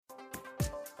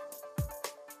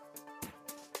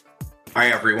Hi,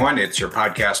 everyone. It's your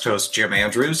podcast host, Jim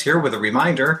Andrews, here with a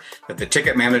reminder that the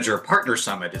Ticket Manager Partner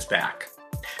Summit is back.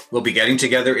 We'll be getting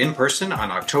together in person on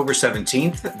October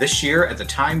 17th this year at the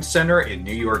Times Center in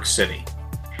New York City.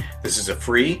 This is a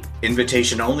free,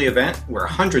 invitation-only event where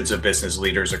hundreds of business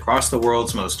leaders across the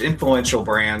world's most influential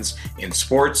brands in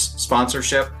sports,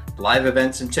 sponsorship, live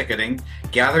events, and ticketing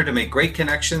gather to make great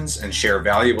connections and share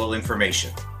valuable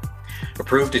information.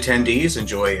 Approved attendees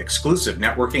enjoy exclusive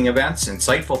networking events,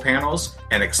 insightful panels,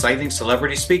 and exciting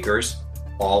celebrity speakers,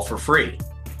 all for free.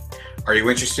 Are you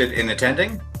interested in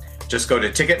attending? Just go to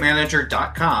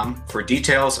ticketmanager.com for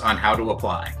details on how to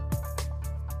apply.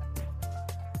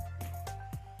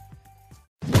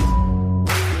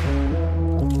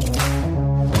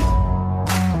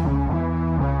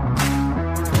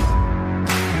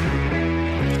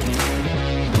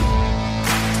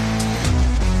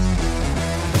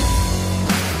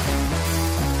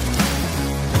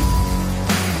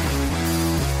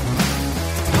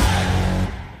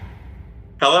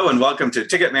 Hello and welcome to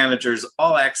Ticket Manager's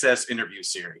All Access interview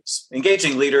series,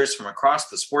 engaging leaders from across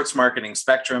the sports marketing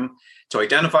spectrum to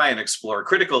identify and explore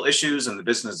critical issues in the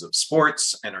business of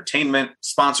sports, entertainment,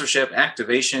 sponsorship,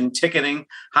 activation, ticketing,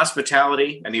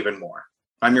 hospitality, and even more.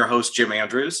 I'm your host, Jim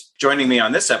Andrews. Joining me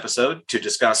on this episode to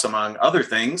discuss, among other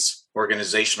things,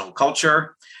 organizational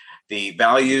culture, the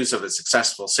values of a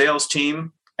successful sales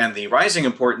team, and the rising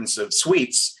importance of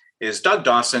suites is Doug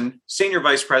Dawson, Senior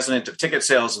Vice President of Ticket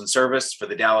Sales and Service for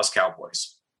the Dallas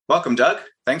Cowboys. Welcome, Doug.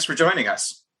 Thanks for joining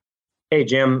us. Hey,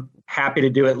 Jim. Happy to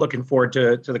do it. Looking forward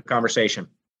to the conversation.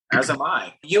 As am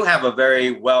I. You have a very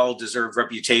well-deserved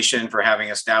reputation for having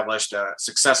established a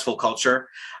successful culture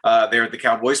there at the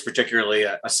Cowboys, particularly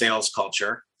a sales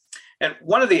culture. And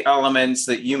one of the elements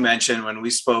that you mentioned when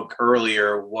we spoke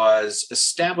earlier was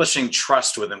establishing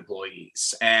trust with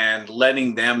employees and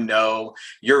letting them know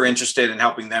you're interested in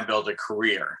helping them build a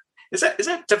career. Is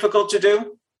that difficult to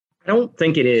do? I don't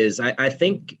think it is. I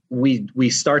think we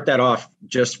start that off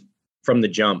just from the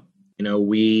jump. You know,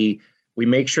 we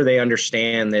make sure they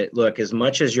understand that, look, as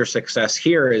much as your success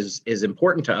here is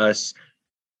important to us,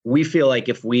 we feel like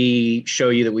if we show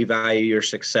you that we value your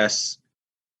success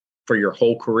for your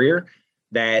whole career,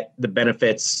 that the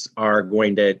benefits are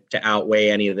going to outweigh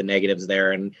any of the negatives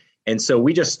there. And so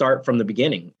we just start from the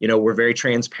beginning. You know, we're very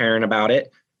transparent about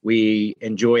it. We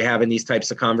enjoy having these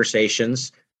types of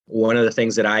conversations. One of the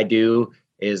things that I do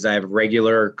is I have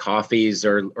regular coffees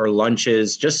or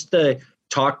lunches just to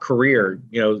talk career,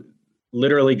 you know,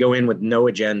 literally go in with no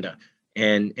agenda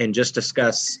and just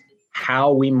discuss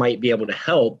how we might be able to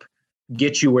help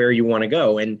get you where you want to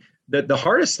go. And the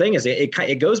hardest thing is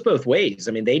it goes both ways.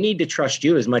 I mean, they need to trust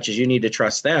you as much as you need to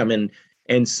trust them.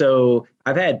 And so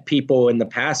I've had people in the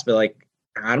past be like,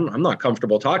 I'm not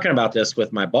comfortable talking about this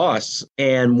with my boss.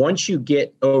 And once you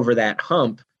get over that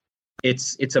hump,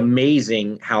 it's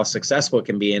amazing how successful it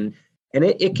can be. And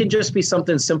it can just be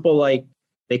something simple like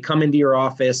they come into your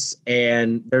office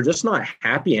and they're just not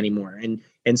happy anymore.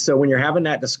 And so when you're having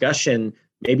that discussion,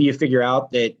 maybe you figure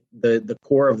out that the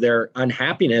core of their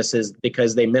unhappiness is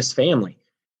because they miss family.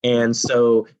 And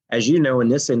so, as you know, in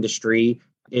this industry,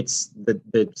 it's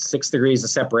the 6 degrees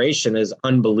of separation is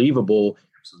unbelievable.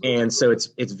 Absolutely. And so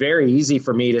it's very easy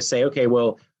for me to say, okay,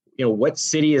 well, you know, what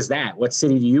city is that? What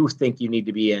city do you think you need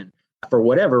to be in for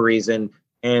whatever reason?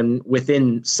 And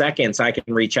within seconds, I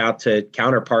can reach out to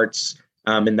counterparts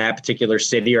in that particular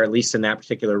city, or at least in that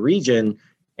particular region,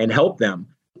 and help them.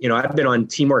 You know, I've been on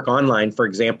Teamwork Online, for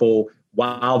example,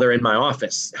 while they're in my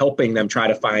office, helping them try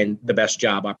to find the best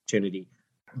job opportunity.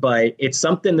 But it's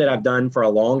something that I've done for a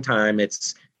long time.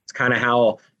 It's kind of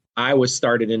how I was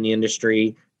started in the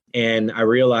industry. And I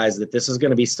realized that this is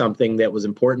going to be something that was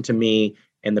important to me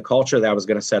and the culture that I was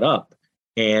going to set up.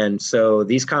 And so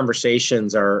these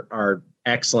conversations are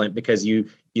excellent because you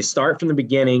start from the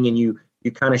beginning and you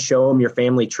kind of show them your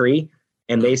family tree,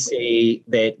 and they say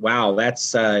that, wow,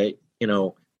 that's,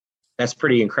 that's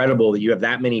pretty incredible that you have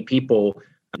that many people.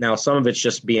 Now, some of it's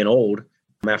just being old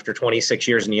after 26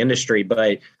 years in the industry,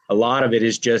 but a lot of it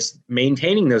is just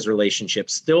maintaining those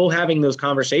relationships, still having those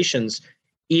conversations,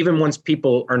 even once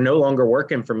people are no longer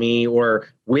working for me or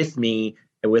with me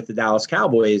with the Dallas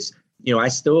Cowboys. You know, I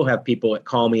still have people that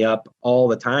call me up all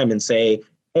the time and say,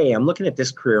 hey, I'm looking at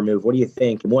this career move. What do you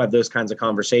think? And we'll have those kinds of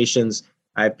conversations.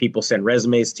 I have people send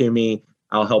resumes to me.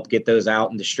 I'll help get those out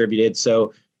and distributed.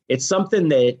 So it's something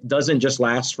that doesn't just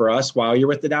last for us while you're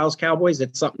with the Dallas Cowboys.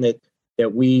 It's something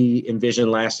that we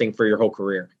envision lasting for your whole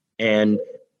career. And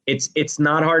it's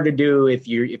not hard to do if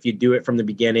you do it from the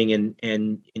beginning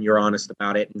and you're honest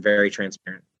about it and very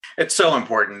transparent. It's so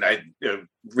important.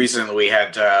 Recently we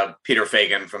had Peter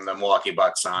Fagan from the Milwaukee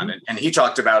Bucks on, and he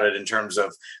talked about it in terms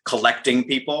of collecting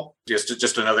people,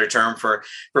 just another term for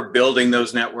building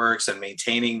those networks and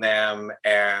maintaining them.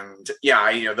 And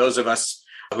those of us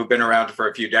who've been around for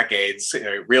a few decades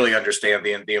really understand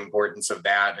the importance of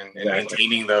that and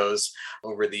maintaining those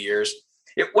over the years.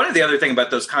 One of the other thing about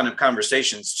those kind of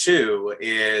conversations too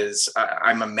is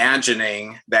I'm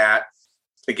imagining that,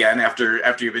 again, after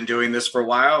you've been doing this for a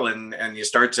while and you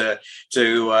start to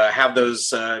have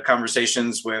those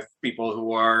conversations with people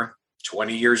who are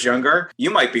 20 years younger, you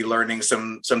might be learning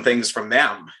some things from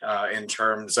them in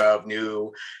terms of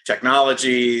new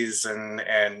technologies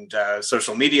and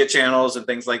social media channels and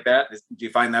things like that. Do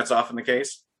you find that's often the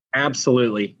case?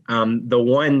 Absolutely. The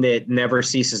one that never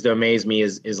ceases to amaze me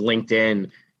is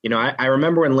LinkedIn. I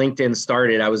remember when LinkedIn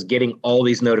started, I was getting all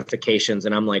these notifications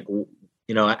and I'm like,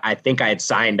 I think I had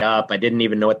signed up. I didn't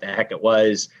even know what the heck it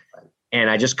was. And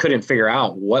I just couldn't figure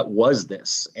out what was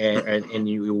this and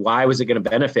why was it going to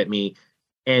benefit me?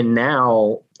 And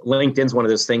now LinkedIn's one of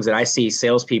those things that I see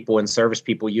salespeople and service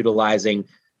people utilizing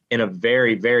in a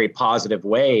very, very positive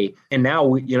way. And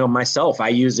now, myself, I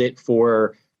use it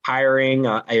for hiring.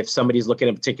 If somebody's looking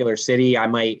at a particular city, I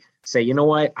might say, you know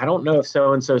what, I don't know if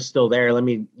so-and-so is still there. Let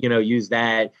me, use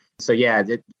that. So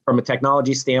from a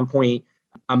technology standpoint,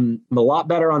 I'm a lot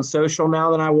better on social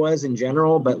now than I was in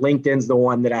general, but LinkedIn's the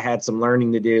one that I had some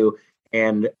learning to do.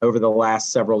 And over the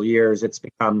last several years, it's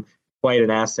become quite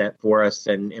an asset for us,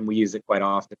 and we use it quite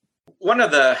often. One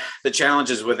of the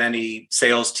challenges with any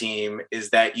sales team is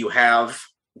that you have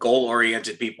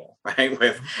goal-oriented people, right?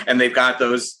 And they've got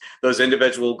those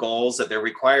individual goals that they're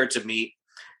required to meet.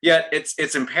 Yet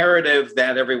it's imperative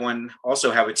that everyone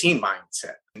also have a team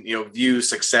mindset, view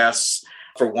success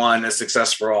for one as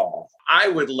success for all. I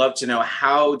would love to know,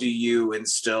 how do you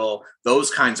instill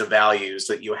those kinds of values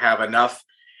that you have enough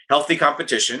healthy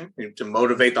competition to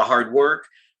motivate the hard work,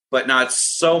 but not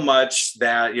so much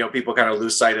that, people kind of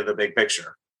lose sight of the big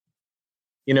picture?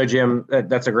 Jim,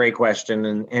 that's a great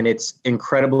question. And it's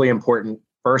incredibly important,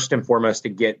 first and foremost, to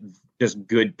get just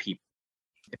good people.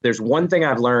 If there's one thing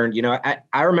I've learned,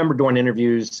 I remember doing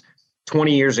interviews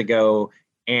 20 years ago,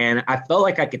 and I felt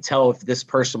like I could tell if this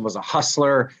person was a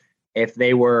hustler, if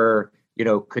they were,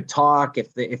 could talk,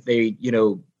 if they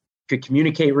could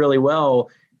communicate really well,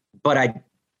 but I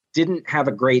didn't have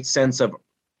a great sense of,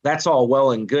 that's all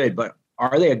well and good, but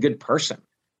are they a good person?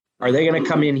 Are they going to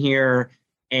come in here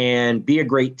and be a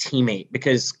great teammate?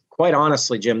 Because quite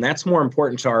honestly, Jim, that's more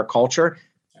important to our culture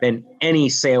than any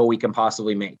sale we can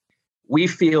possibly make. We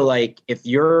feel like if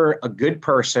you're a good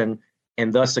person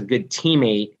and thus a good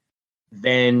teammate,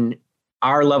 then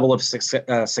our level of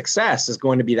success is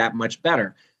going to be that much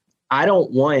better. I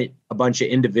don't want a bunch of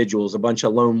individuals, a bunch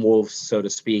of lone wolves, so to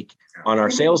speak, on our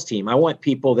sales team. I want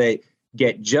people that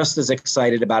get just as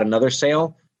excited about another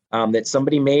sale that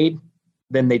somebody made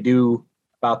than they do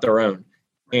about their own.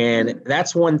 And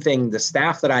that's one thing, the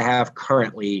staff that I have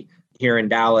currently here in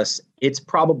Dallas, there's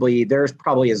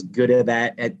probably as good at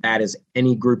that as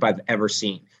any group I've ever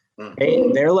seen.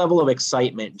 Their level of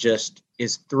excitement just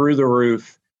is through the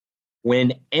roof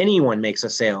when anyone makes a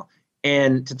sale.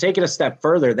 And to take it a step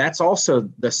further, that's also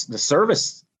the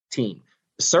service team.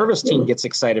 The service team gets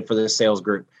excited for the sales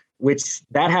group, which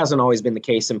that hasn't always been the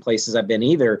case in places I've been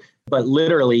either. But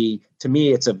literally, to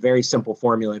me, it's a very simple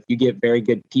formula. If you get very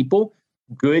good people,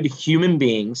 good human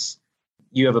beings,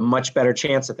 you have a much better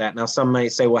chance at that. Now, some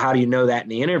might say, well, how do you know that in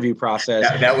the interview process?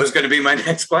 That was going to be my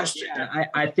next question. Yeah,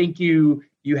 I think you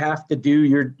have to do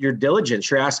your diligence.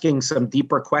 You're asking some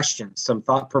deeper questions, some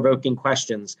thought-provoking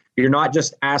questions. You're not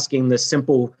just asking the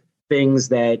simple things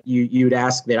that you'd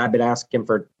ask that I've been asking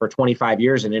for 25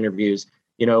 years in interviews.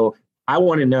 I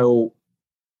want to know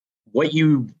what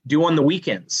you do on the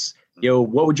weekends.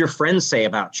 What would your friends say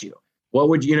about you? What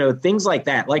would, things like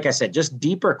that. Like I said, just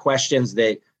deeper questions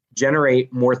that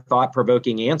generate more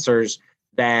thought-provoking answers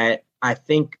that I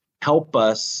think help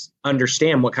us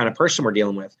understand what kind of person we're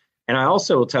dealing with. And I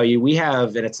also will tell you, we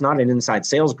have, and it's not an inside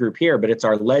sales group here, but it's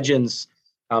our Legends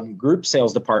group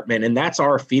sales department. And that's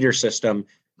our feeder system.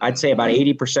 I'd say about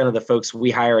 80% of the folks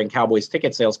we hire in Cowboys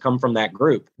ticket sales come from that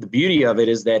group. The beauty of it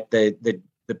is that the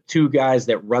two guys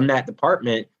that run that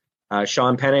department,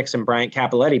 Sean Penix and Bryant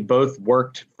Capoletti, both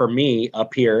worked for me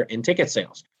up here in ticket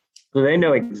sales. So they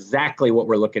know exactly what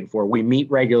we're looking for. We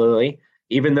meet regularly,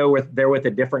 even though they're with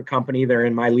a different company. They're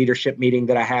in my leadership meeting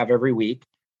that I have every week.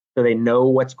 So they know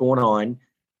what's going on.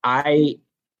 I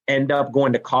end up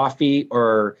going to coffee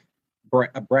or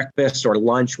breakfast or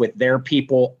lunch with their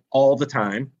people all the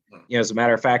time. As a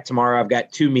matter of fact, tomorrow I've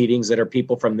got 2 meetings that are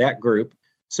people from that group.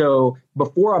 So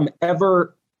before I'm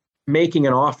ever making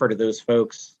an offer to those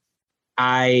folks,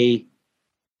 I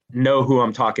know who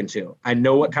I'm talking to. I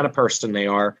know what kind of person they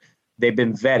are. They've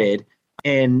been vetted.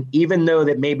 And even though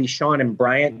that maybe Sean and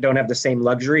Bryant don't have the same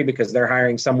luxury because they're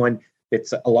hiring someone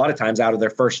that's a lot of times out of their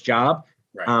first job,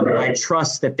 Right. I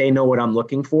trust that they know what I'm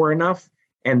looking for enough.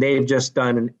 And they've just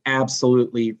done an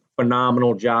absolutely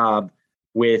phenomenal job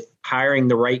with hiring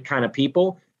the right kind of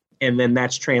people. And then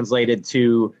that's translated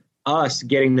to us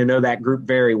getting to know that group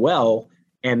very well.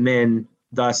 And then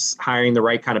thus hiring the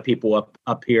right kind of people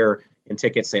up here in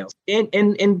ticket sales. And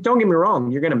don't get me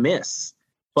wrong, you're going to miss.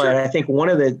 But Sure. I think one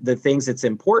of the things that's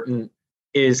important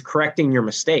is correcting your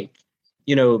mistake.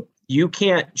 You know, you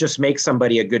can't just make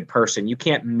somebody a good person. You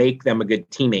can't make them a good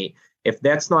teammate. If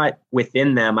that's not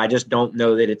within them, I just don't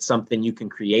know that it's something you can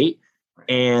create.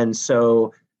 And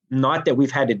so, not that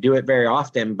we've had to do it very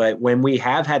often, but when we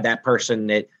have had that person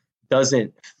that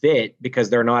doesn't fit because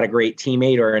they're not a great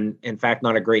teammate or in fact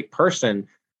not a great person,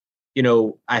 you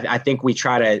know, I think we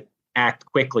try to act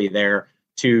quickly there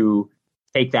to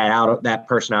take that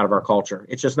person out of our culture.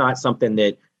 It's just not something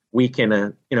that we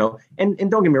can, you know, and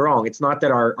don't get me wrong, it's not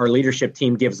that our leadership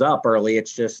team gives up early.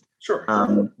 It's just, Sure.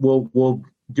 We'll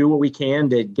do what we can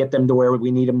to get them to where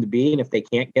we need them to be. And if they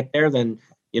can't get there, then,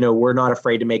 you know, we're not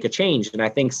afraid to make a change. And I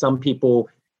think some people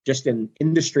just in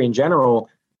industry in general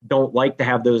don't like to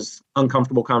have those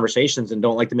uncomfortable conversations and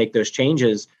don't like to make those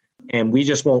changes. And we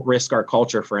just won't risk our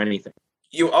culture for anything.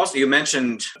 You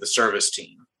mentioned the service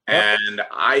team. Yep. And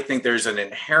I think there's an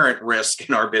inherent risk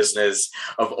in our business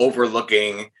of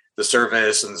overlooking the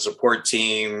service and the support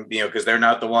team, you know, because they're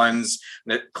not the ones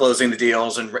that closing the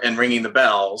deals and ringing the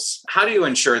bells. How do you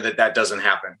ensure that doesn't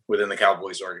happen within the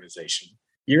Cowboys organization?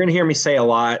 You're going to hear me say a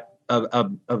lot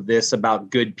of this about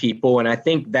good people. And I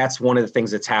think that's one of the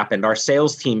things that's happened. Our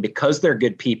sales team, because they're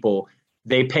good people,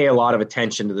 they pay a lot of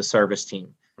attention to the service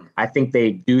team. I think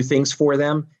they do things for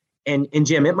them. And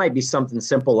Jim, it might be something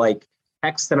simple like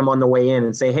texting them on the way in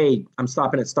and say, hey, I'm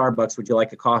stopping at Starbucks. Would you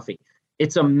like a coffee?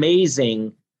 It's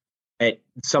amazing at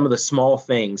some of the small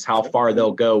things, how far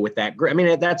they'll go with that group. I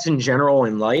mean, that's in general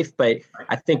in life, but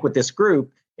I think with this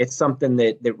group, it's something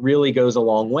that really goes a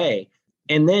long way.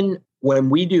 And then when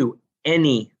we do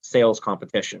any sales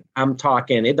competition, I'm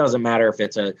talking, it doesn't matter if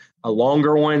it's a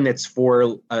longer one that's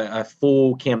for a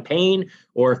full campaign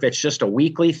or if it's just a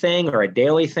weekly thing or a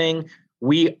daily thing,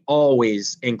 we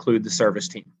always include the service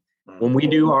team. When we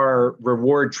do our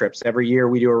reward trips, every year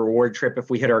we do a reward trip. If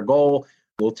we hit our goal,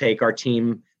 we'll take our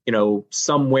team, you know,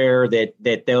 somewhere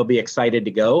that they'll be excited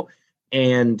to go.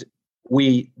 And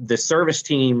the service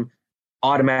team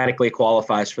automatically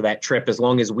qualifies for that trip as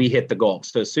long as we hit the goal.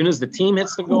 So as soon as the team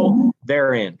hits the goal,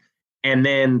 they're in. And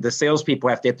then the salespeople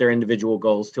have to hit their individual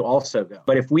goals to also go.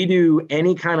 But if we do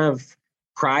any kind of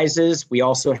prizes, we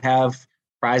also have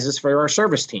prizes for our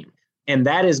service team. And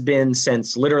that has been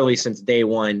literally since day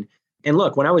one. And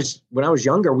look, when I was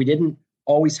younger, we didn't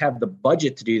always have the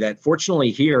budget to do that.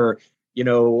 Fortunately here, you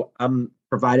know, I'm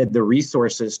provided the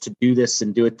resources to do this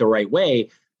and do it the right way.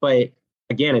 But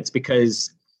again, it's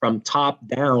because from top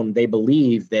down, they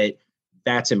believe that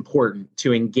that's important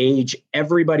to engage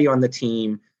everybody on the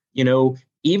team, you know,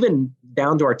 even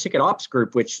down to our ticket ops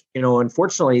group, which, you know,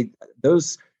 unfortunately,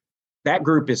 that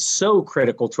group is so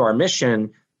critical to our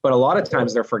mission. But a lot of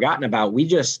times they're forgotten about. We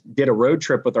just did a road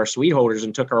trip with our suite holders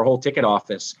and took our whole ticket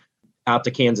office out to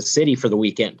Kansas City for the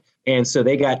weekend. And so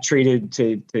they got treated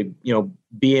to you know,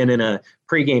 being in a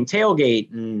pregame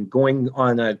tailgate and going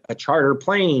on a charter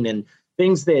plane and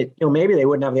things that, you know, maybe they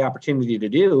wouldn't have the opportunity to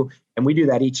do. And we do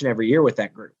that each and every year with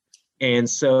that group. And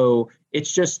so it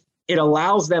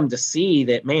allows them to see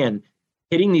that, man,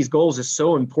 hitting these goals is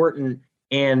so important.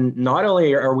 And not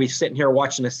only are we sitting here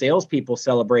watching the salespeople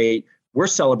celebrate, we're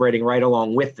celebrating right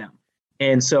along with them.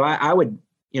 And so I would,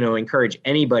 you know, encourage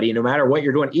anybody, no matter what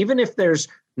you're doing, even if there's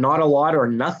not a lot or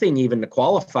nothing even to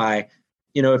qualify,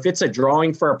 you know, if it's a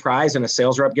drawing for a prize and a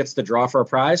sales rep gets the draw for a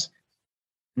prize,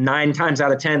 9 times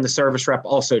out of 10, the service rep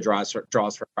also draws for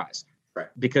a prize. Right.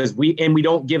 Because we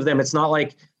don't give them, it's not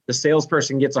like the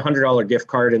salesperson gets $100 gift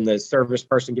card and the service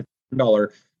person gets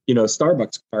 $100, you know,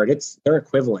 Starbucks card. It's their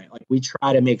equivalent. Like, we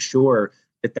try to make sure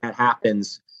that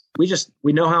happens.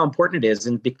 We know how important it is.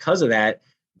 And because of that,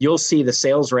 you'll see the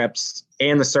sales reps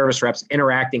and the service reps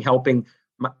interacting, helping.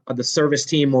 The service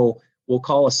team will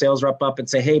call a sales rep up and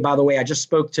say, hey, by the way, I just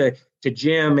spoke to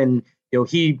Jim, and, you know,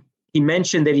 he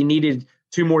mentioned that he needed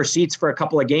 2 more seats for a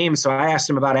couple of games. So I asked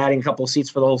him about adding a couple of seats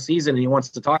for the whole season, and he wants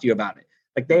to talk to you about it.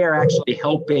 Like, they are actually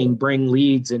helping bring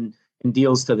leads and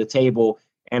deals to the table.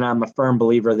 And I'm a firm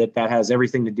believer that has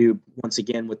everything to do, once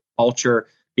again, with culture,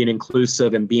 being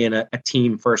inclusive and being a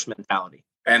team first mentality.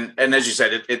 And as you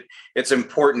said, it's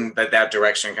important that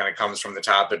direction kind of comes from the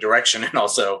top, the direction and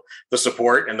also the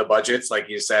support and the budgets, like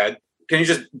you said. Can you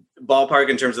just ballpark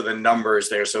in terms of the numbers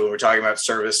there? So we're talking about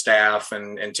service staff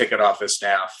and ticket office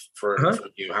staff for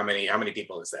you. How many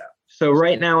people is that? So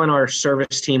right now in our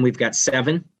service team, we've got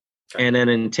 7. Okay. And then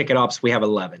in ticket ops, we have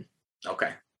 11.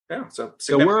 Okay. Yeah. So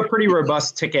we're a pretty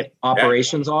robust ticket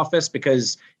operations office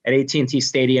because at AT&T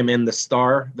Stadium and the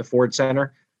Star, the Ford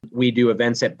Center, we do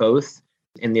events at both.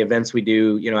 And the events we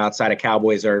do, outside of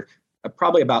Cowboys are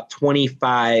probably about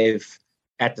 25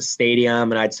 at the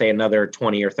stadium, and I'd say another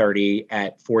 20 or 30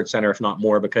 at Ford Center, if not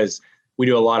more, because we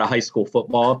do a lot of high school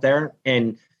football up there.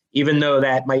 And even though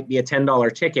that might be a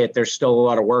 $10 ticket, there's still a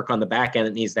lot of work on the back end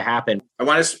that needs to happen. I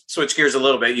want to switch gears a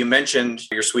little bit. You mentioned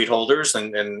your suite holders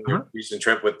and your recent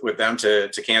trip with them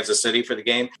to Kansas City for the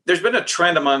game. There's been a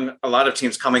trend among a lot of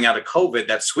teams coming out of COVID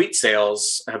that suite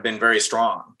sales have been very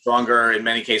strong, stronger in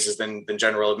many cases than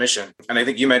general admission. And I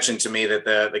think you mentioned to me that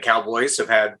the Cowboys have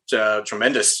had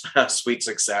tremendous suite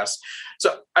success.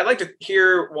 So I'd like to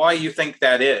hear why you think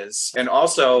that is. And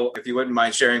also, if you wouldn't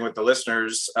mind sharing with the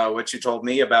listeners what you told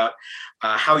me about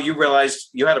how you realized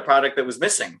you had a product that was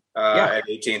missing at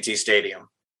AT&T Stadium.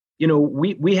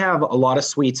 We have a lot of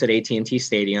suites at AT&T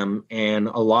Stadium, and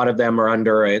a lot of them are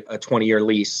under a 20-year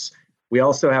lease. We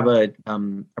also have a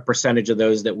percentage of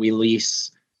those that we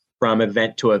lease from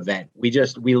event to event. We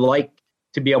like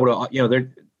to be able to,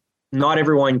 not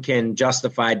everyone can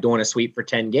justify doing a suite for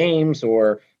 10 games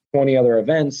or 20 other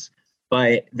events,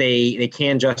 but they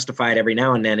can justify it every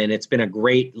now and then. And it's been a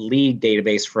great lead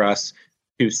database for us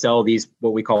to sell these,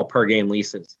 what we call per game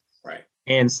leases. Right.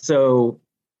 And so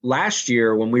last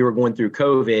year when we were going through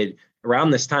COVID,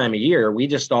 around this time of year, we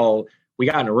got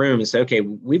in a room and said, okay,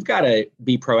 we've got to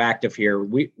be proactive here.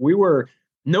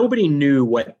 Nobody knew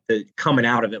what the coming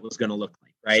out of it was going to look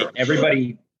like, right? Sure,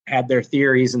 everybody had their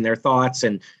theories and their thoughts,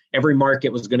 and every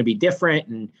market was going to be different.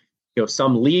 And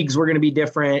some leagues were going to be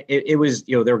different. It was,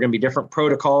 there were going to be different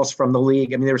protocols from the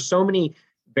league. I mean, there were so many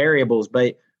variables,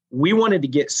 but we wanted to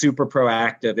get super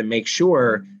proactive and make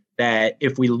sure that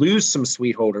if we lose some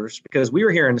suite holders, because we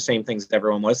were hearing the same things that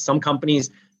everyone was, some companies,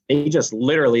 they just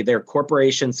literally, their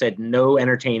corporation said no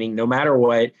entertaining, no matter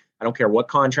what. I don't care what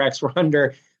contracts we're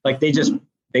under. Like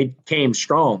they came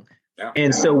strong. Yeah.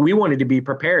 And so we wanted to be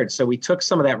prepared. So we took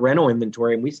some of that rental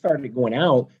inventory and we started going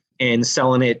out and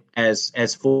selling it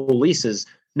as full leases,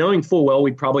 knowing full well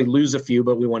we'd probably lose a few,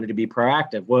 but we wanted to be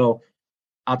proactive. Well,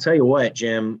 I'll tell you what,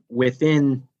 Jim,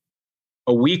 within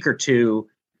a week or two,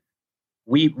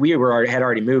 we had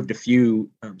already moved a few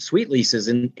suite leases,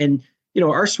 and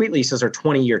our suite leases are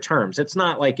 20-year terms. It's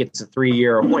not like it's a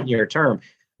 3-year or 1-year term.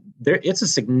 It's a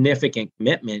significant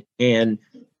commitment, and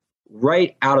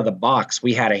right out of the box,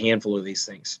 we had a handful of these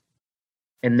things,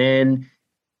 and then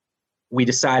we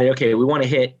decided, okay, we want to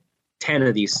hit 10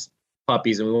 of these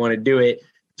puppies, and we want to do it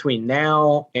between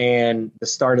now and the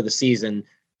start of the season.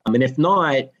 And if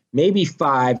not, maybe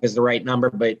 5 is the right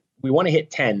number, but we want to hit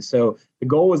 10. So the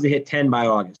goal was to hit 10 by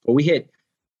August. Well, we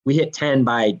hit 10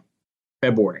 by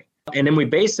February. And then we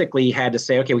basically had to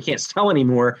say, okay, we can't sell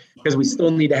anymore because we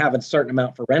still need to have a certain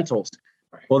amount for rentals.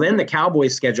 Right. Well, then the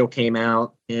Cowboys schedule came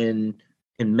out in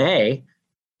May,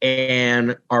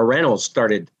 and our rentals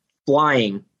started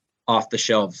flying off the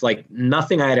shelves like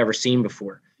nothing I had ever seen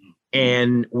before.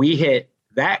 And we hit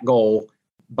that goal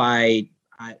by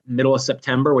middle of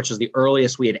September, which is the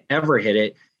earliest we had ever hit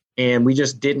it. And we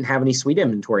just didn't have any suite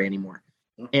inventory anymore.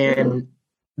 And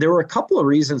there were a couple of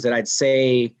reasons that I'd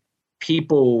say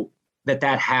people that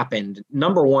happened.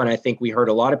 Number one, I think we heard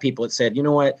a lot of people that said, you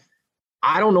know what,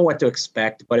 I don't know what to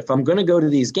expect, but if I'm going to go to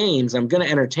these games, I'm going to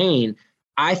entertain.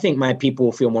 I think my people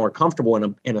will feel more comfortable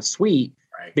in a suite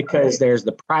because there's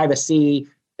the privacy.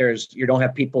 You don't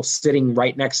have people sitting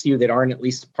right next to you that aren't at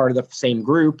least part of the same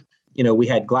group. We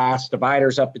had glass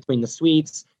dividers up between the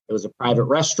suites. There was a private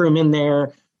restroom in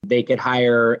there. They could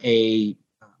hire a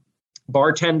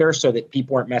bartender so that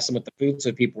people weren't messing with the food,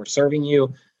 so people were serving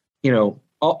you,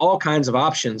 all kinds of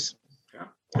options. Yeah.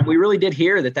 And we really did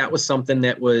hear that was something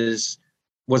that was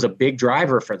a big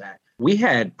driver for that. We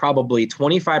had probably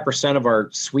 25% of our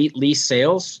suite lease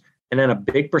sales and then a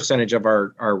big percentage of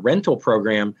our rental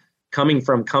program coming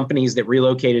from companies that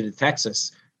relocated to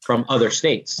Texas from other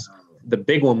states. The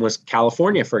big one was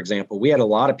California, for example. We had a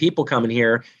lot of people coming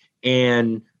here,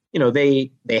 and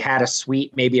they had a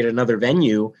suite maybe at another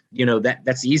venue.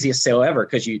 That's the easiest sale ever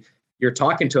because you're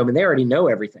talking to them and they already know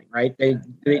everything, right? They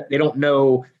don't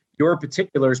know your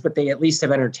particulars, but they at least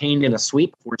have entertained in a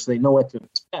suite before, so they know what to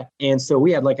expect. And so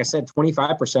we had, like I said,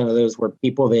 25% of those were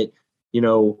people that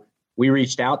we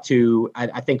reached out to.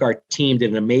 I think our team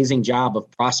did an amazing job of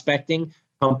prospecting.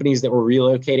 companies that were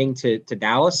relocating to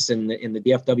Dallas in the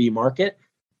DFW market.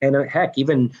 And heck,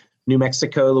 even New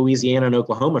Mexico, Louisiana, and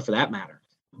Oklahoma for that matter.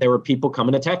 There were people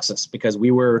coming to Texas because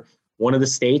we were one of the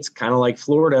states, kind of like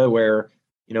Florida, where,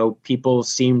 people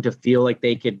seemed to feel like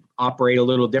they could operate a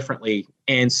little differently.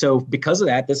 And so because of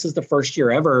that, this is the first year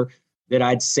ever that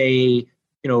I'd say,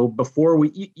 before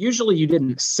usually you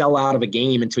didn't sell out of a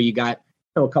game until you got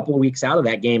a couple of weeks out of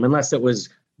that game, unless it was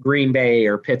Green Bay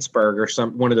or Pittsburgh or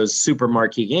one of those super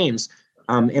marquee games.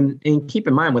 And keep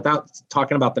in mind, without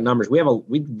talking about the numbers, we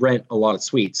rent a lot of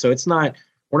suites. So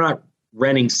we're not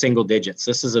renting single digits.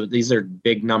 These are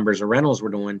big numbers of rentals we're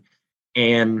doing.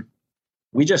 And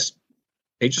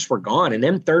they just were gone. And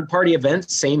then third party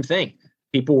events, same thing.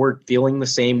 People were feeling the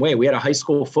same way. We had a high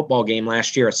school football game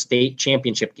last year, a state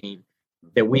championship game,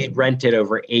 that we had rented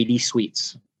over 80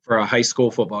 suites for a high school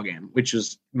football game, which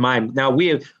was mine. Now we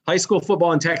have high school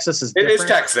football in Texas is different. It is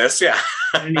Texas, yeah.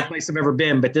 Any place I've ever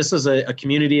been, but this was a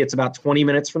community. It's about 20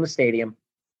 minutes from the stadium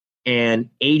and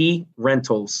 80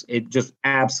 rentals. It just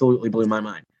absolutely blew my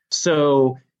mind.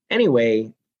 So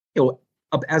anyway,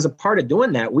 as a part of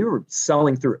doing that, we were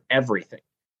selling through everything.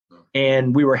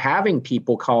 And we were having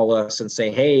people call us and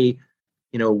say, hey,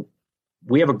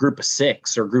 we have a group of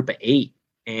 6 or a group of 8,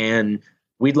 and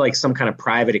we'd like some kind of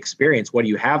private experience. What do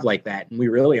you have like that? And we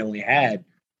really only had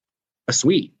a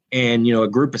suite. And, a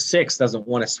group of 6 doesn't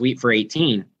want a suite for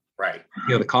 18. Right.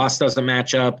 The cost doesn't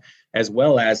match up, as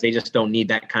well as they just don't need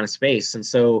that kind of space. And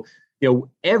so,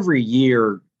 every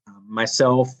year,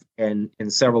 myself and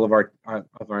several of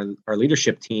our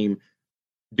leadership team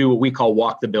do what we call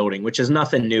walk the building, which is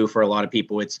nothing new for a lot of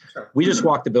people. We just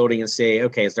walk the building and say,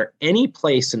 okay, is there any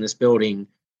place in this building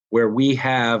where we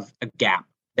have a gap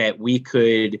that we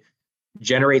could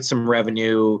generate some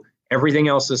revenue? Everything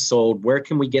else is sold. Where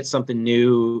can we get something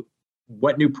new?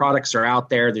 What new products are out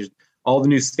there? There's all the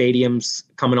new stadiums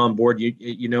coming on board.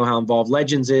 You know how involved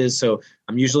Legends is. So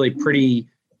I'm usually pretty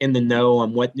in the know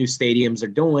on what new stadiums are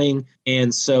doing.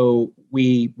 And so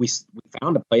we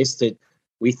found a place that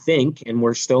we think, and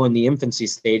we're still in the infancy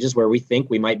stages, where we think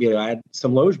we might be able to add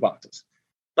some loge boxes.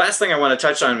 Last thing I want to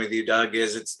touch on with you, Doug,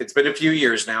 is it's been a few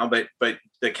years now, but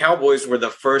the Cowboys were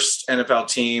the first NFL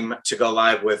team to go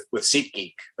live with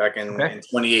SeatGeek back in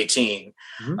 2018.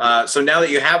 Mm-hmm. So now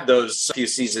that you have those few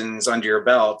seasons under your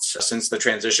belt since the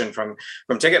transition from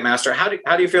Ticketmaster,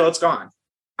 how do you feel it's gone?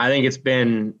 I think it's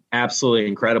been absolutely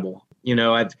incredible.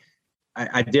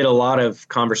 I did a lot of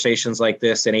conversations like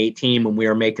this in 2018 when we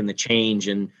were making the change.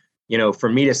 And, for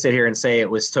me to sit here and say it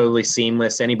was totally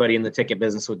seamless, anybody in the ticket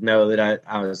business would know that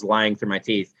I was lying through my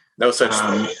teeth. No such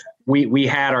thing. We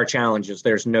had our challenges.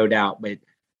 There's no doubt.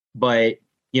 But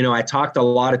I talked a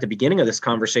lot at the beginning of this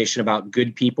conversation about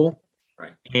good people.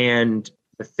 Right. And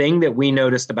the thing that we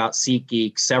noticed about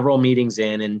SeatGeek several meetings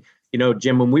in, and,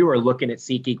 Jim, when we were looking at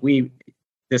SeatGeek,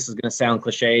 this is going to sound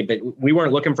cliche, but we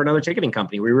weren't looking for another ticketing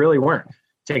company. We really weren't.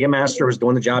 Ticketmaster was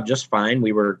doing the job just fine.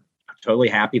 We were totally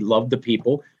happy, loved the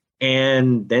people.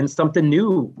 And then something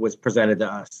new was presented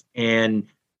to us. And,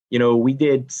 we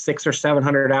did 600 or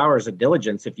 700 hours of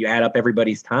diligence, if you add up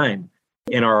everybody's time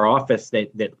in our office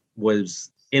that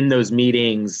was in those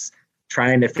meetings,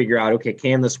 trying to figure out, okay,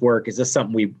 can this work? Is this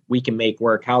something we can make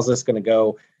work? How's this going to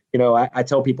go? I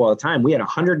tell people all the time, we had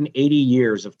 180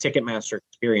 years of Ticketmaster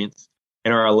experience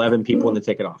and our 11 people in the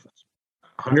ticket office.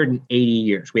 180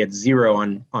 years. We had 0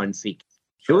 on SeatGeek.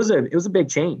 It was a big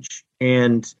change.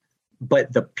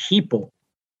 But the people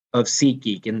of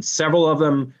SeatGeek, and several of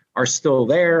them are still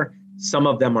there, some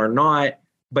of them are not,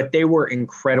 but they were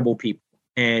incredible people.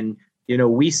 And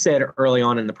we said early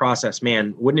on in the process,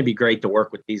 man, wouldn't it be great to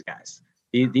work with these guys?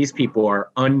 These people are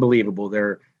unbelievable.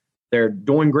 They're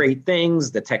doing great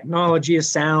things. The technology is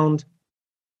sound.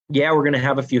 Yeah, we're going to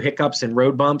have a few hiccups and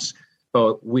road bumps,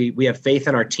 but we have faith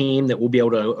in our team that we'll be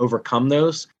able to overcome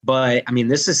those. But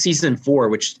this is season 4,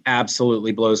 which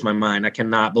absolutely blows my mind. I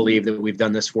cannot believe that we've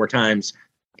done this 4 times.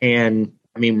 And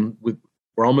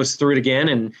we're almost through it again,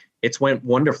 and it's went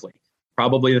wonderfully.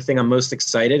 Probably the thing I'm most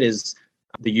excited is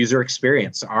the user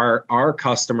experience. Our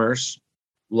customers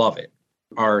love it.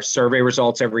 Our survey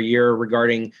results every year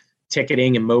regarding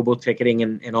ticketing and mobile ticketing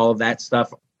and all of that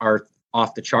stuff are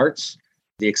off the charts.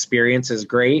 The experience is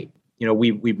great.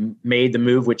 We made the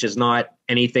move, which is not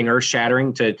anything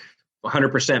earth-shattering, to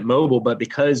 100% mobile, but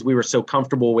because we were so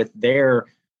comfortable with their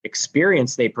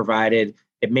experience they provided,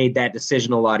 it made that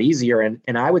decision a lot easier.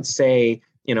 And I would say,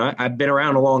 I've been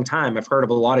around a long time. I've heard of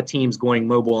a lot of teams going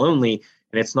mobile only,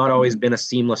 and it's not always been a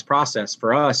seamless process.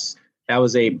 For us, that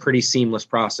was a pretty seamless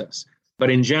process. But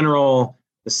in general,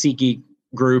 the SeatGeek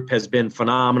group has been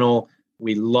phenomenal.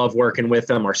 We love working with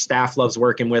them. Our staff loves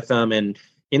working with them. And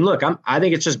And look, I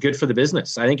think it's just good for the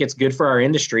business. I think it's good for our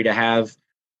industry to have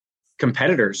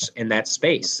competitors in that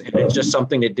space. And it's just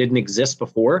something that didn't exist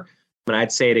before. And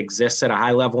I'd say it exists at a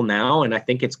high level now. And I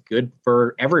think it's good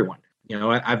for everyone.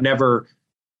 I've never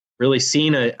really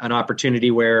seen an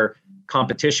opportunity where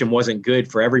competition wasn't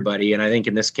good for everybody. And I think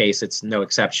in this case, it's no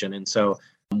exception. And so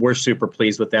we're super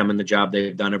pleased with them and the job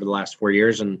they've done over the last 4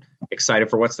 years and excited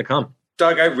for what's to come.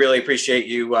 Doug, I really appreciate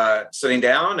you sitting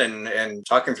down and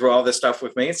talking through all this stuff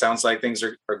with me. It sounds like things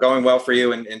are going well for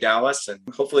you in Dallas, and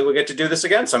hopefully we'll get to do this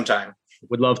again sometime.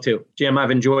 Would love to. Jim,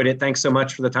 I've enjoyed it. Thanks so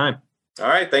much for the time. All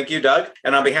right. Thank you, Doug.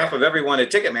 And on behalf of everyone at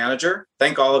Ticketmanager,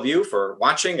 thank all of you for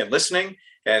watching and listening.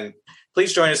 And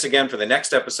please join us again for the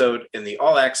next episode in the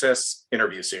All Access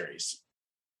interview series.